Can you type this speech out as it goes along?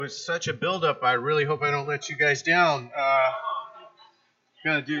It's such a buildup. I really hope I don't let you guys down.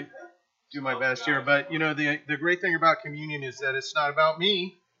 Gonna do my best here, but the great thing about communion is that it's not about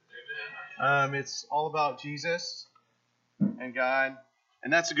me. It's all about Jesus and God,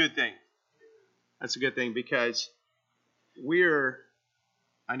 and that's a good thing. That's a good thing because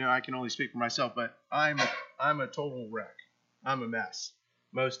I know I can only speak for myself, but I'm a total wreck. I'm a mess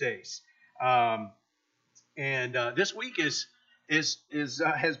most days, and this week has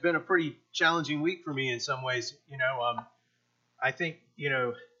been a pretty challenging week for me in some ways. I think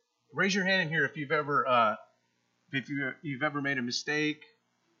raise your hand in here if you've ever you've ever made a mistake,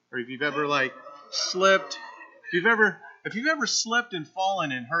 or if you've ever slipped. If you've ever slipped and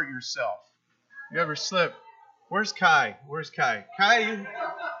fallen and hurt yourself. You ever slipped? Where's Kai? Kai,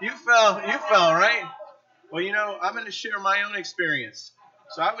 you fell, right? Well, I'm going to share my own experience.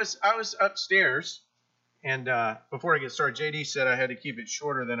 So I was upstairs, and before I get started, JD said I had to keep it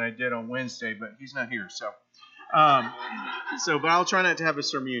shorter than I did on Wednesday, but he's not here, so but I'll try not to have a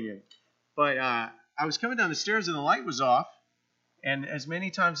sermon. But I was coming down the stairs and the light was off, and as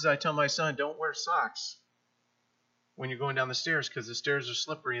many times as I tell my son, don't wear socks when you're going down the stairs because the stairs are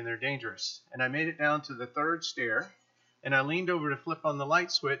slippery and they're dangerous. And I made it down to the third stair, and I leaned over to flip on the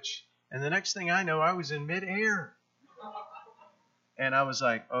light switch, and the next thing I know, I was in midair. And I was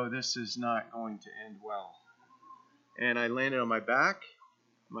like, oh, this is not going to end well. And I landed on my back,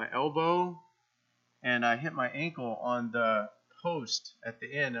 my elbow, and I hit my ankle on the post at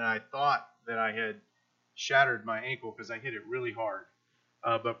the end, and I thought that I had shattered my ankle because I hit it really hard.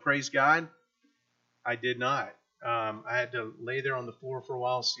 But praise God, I did not. I had to lay there on the floor for a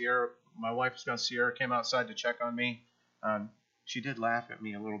while. My wife's gone. Sierra came outside to check on me. She did laugh at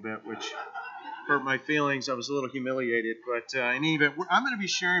me a little bit, which hurt my feelings. I was a little humiliated. But in any event, I'm going to be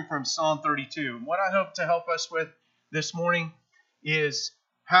sharing from Psalm 32. And what I hope to help us with this morning is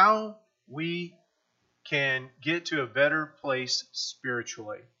how we can get to a better place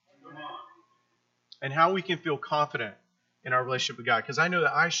spiritually. And how we can feel confident in our relationship with God. Because I know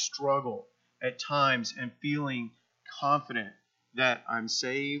that I struggle at times in feeling confident that I'm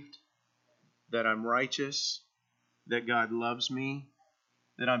saved, that I'm righteous, that God loves me,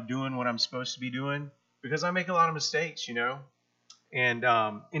 that I'm doing what I'm supposed to be doing. Because I make a lot of mistakes, And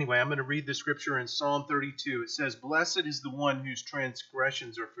anyway, I'm going to read the scripture in Psalm 32. It says, "Blessed is the one whose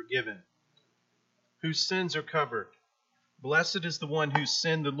transgressions are forgiven, whose sins are covered. Blessed is the one whose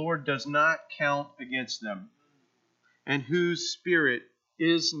sin the Lord does not count against them, and whose spirit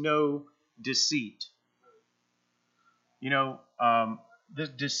is no deceit." The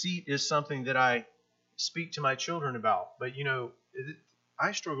deceit is something that I speak to my children about. But,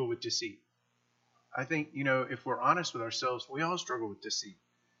 I struggle with deceit. I think, if we're honest with ourselves, we all struggle with deceit.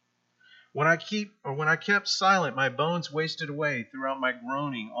 When I kept silent, my bones wasted away throughout my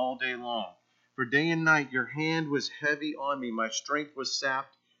groaning all day long. For day and night your hand was heavy on me. My strength was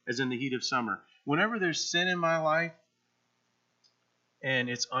sapped as in the heat of summer. Whenever there's sin in my life, and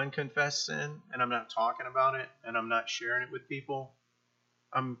it's unconfessed sin, and I'm not talking about it, and I'm not sharing it with people,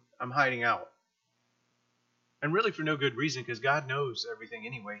 I'm hiding out. And really for no good reason, because God knows everything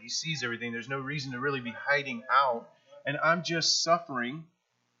anyway. He sees everything. There's no reason to really be hiding out. And I'm just suffering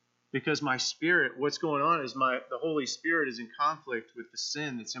because my spirit, what's going on is the Holy Spirit is in conflict with the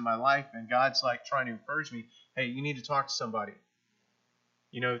sin that's in my life, and God's trying to encourage me, hey, you need to talk to somebody.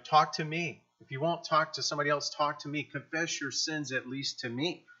 Talk to me. If you won't talk to somebody else, talk to me. Confess your sins at least to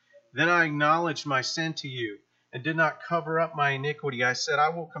me. Then I acknowledged my sin to you and did not cover up my iniquity. I said, I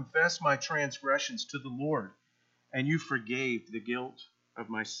will confess my transgressions to the Lord, and you forgave the guilt of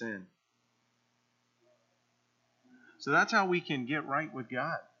my sin. So that's how we can get right with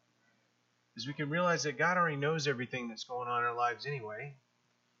God, is we can realize that God already knows everything that's going on in our lives anyway.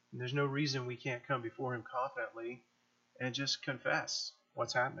 And there's no reason we can't come before Him confidently and just confess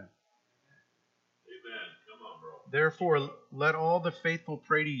what's happening. Amen. Come on, bro. Therefore, let all the faithful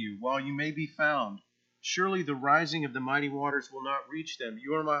pray to you while you may be found. Surely the rising of the mighty waters will not reach them.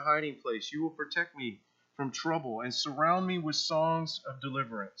 You are my hiding place. You will protect me from trouble and surround me with songs of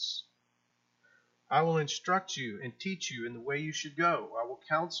deliverance. I will instruct you and teach you in the way you should go. I will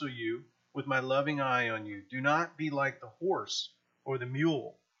counsel you with my loving eye on you. Do not be like the horse or the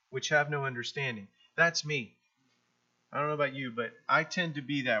mule, which have no understanding. That's me. I don't know about you, but I tend to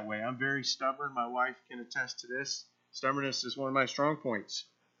be that way. I'm very stubborn. My wife can attest to this. Stubbornness is one of my strong points.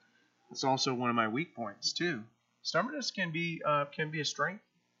 It's also one of my weak points, too. Stubbornness can be a strength.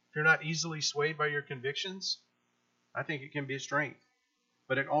 If you're not easily swayed by your convictions, I think it can be a strength.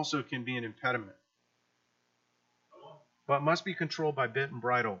 But it also can be an impediment. But must be controlled by bit and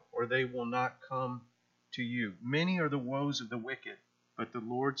bridle, or they will not come to you. Many are the woes of the wicked, but the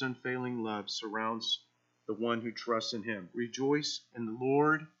Lord's unfailing love surrounds the one who trusts in him. Rejoice in the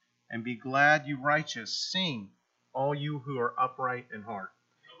Lord and be glad, you righteous. Sing, all you who are upright in heart.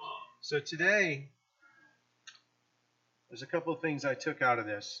 So today, there's a couple of things I took out of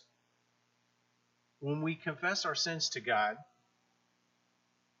this. When we confess our sins to God,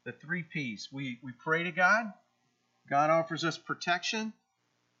 the 3 P's. We pray to God, God offers us protection,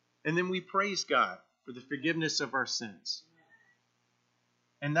 and then we praise God for the forgiveness of our sins.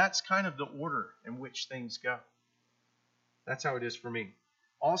 And that's kind of the order in which things go. That's how it is for me.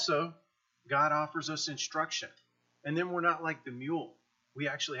 Also, God offers us instruction. And then we're not like the mule. We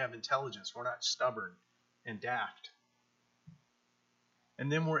actually have intelligence. We're not stubborn and daft.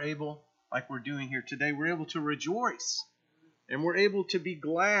 And then we're able, like we're doing here today, we're able to rejoice. And we're able to be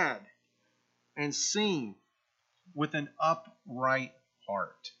glad and sing with an upright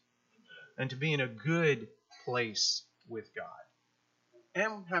heart. And to be in a good place with God.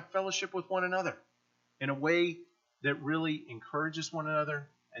 And have fellowship with one another in a way that really encourages one another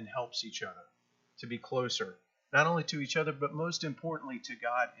and helps each other to be closer, not only to each other, but most importantly to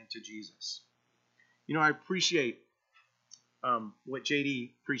God and to Jesus. You know, I appreciate what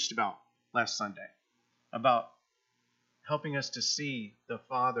JD preached about last Sunday, about helping us to see the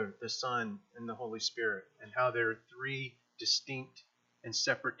Father, the Son, and the Holy Spirit, and how they're 3 distinct and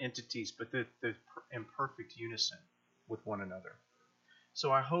separate entities, but they're in perfect unison with one another. So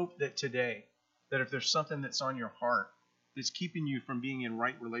I hope that today, that if there's something that's on your heart that's keeping you from being in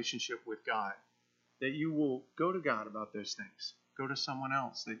right relationship with God, that you will go to God about those things. Go to someone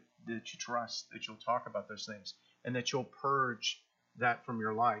else that you trust, that you'll talk about those things, and that you'll purge that from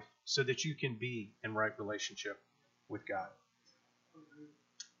your life so that you can be in right relationship with God.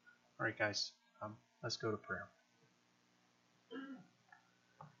 All right, guys, let's go to prayer.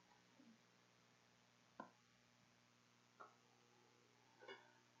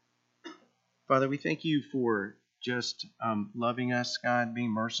 Father, we thank you for just loving us, God, being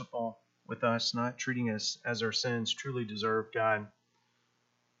merciful with us, not treating us as our sins truly deserve, God.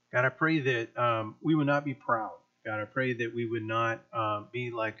 God, I pray that we would not be proud. God, I pray that we would not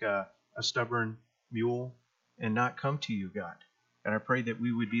be like a stubborn mule and not come to you, God. God, I pray that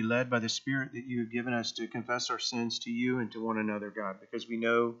we would be led by the Spirit that you have given us to confess our sins to you and to one another, God, because we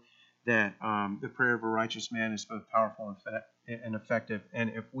know that the prayer of a righteous man is both powerful and effective.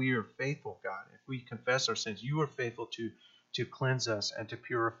 And if we are faithful, God, if we confess our sins, you are faithful to cleanse us and to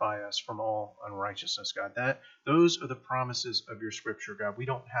purify us from all unrighteousness, God. Those are the promises of your Scripture, God. We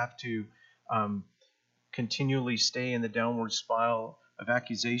don't have to continually stay in the downward spiral of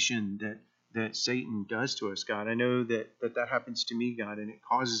accusation that Satan does to us, God. I know that happens to me, God, and it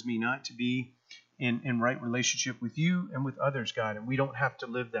causes me not to be in right relationship with you and with others, God, and we don't have to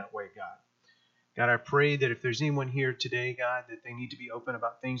live that way, God. God, I pray that if there's anyone here today, God, that they need to be open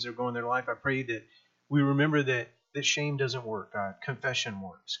about things that are going in their life, I pray that we remember that shame doesn't work, God. Confession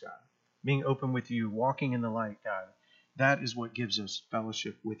works, God. Being open with you, walking in the light, God, that is what gives us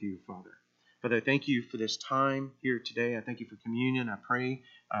fellowship with you, Father. Father, I thank you for this time here today. I thank you for communion. I pray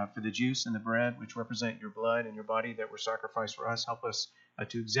for the juice and the bread, which represent your blood and your body that were sacrificed for us. Help us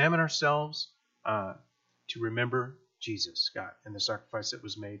to examine ourselves, to remember Jesus, God, and the sacrifice that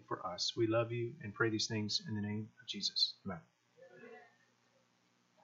was made for us. We love you and pray these things in the name of Jesus. Amen.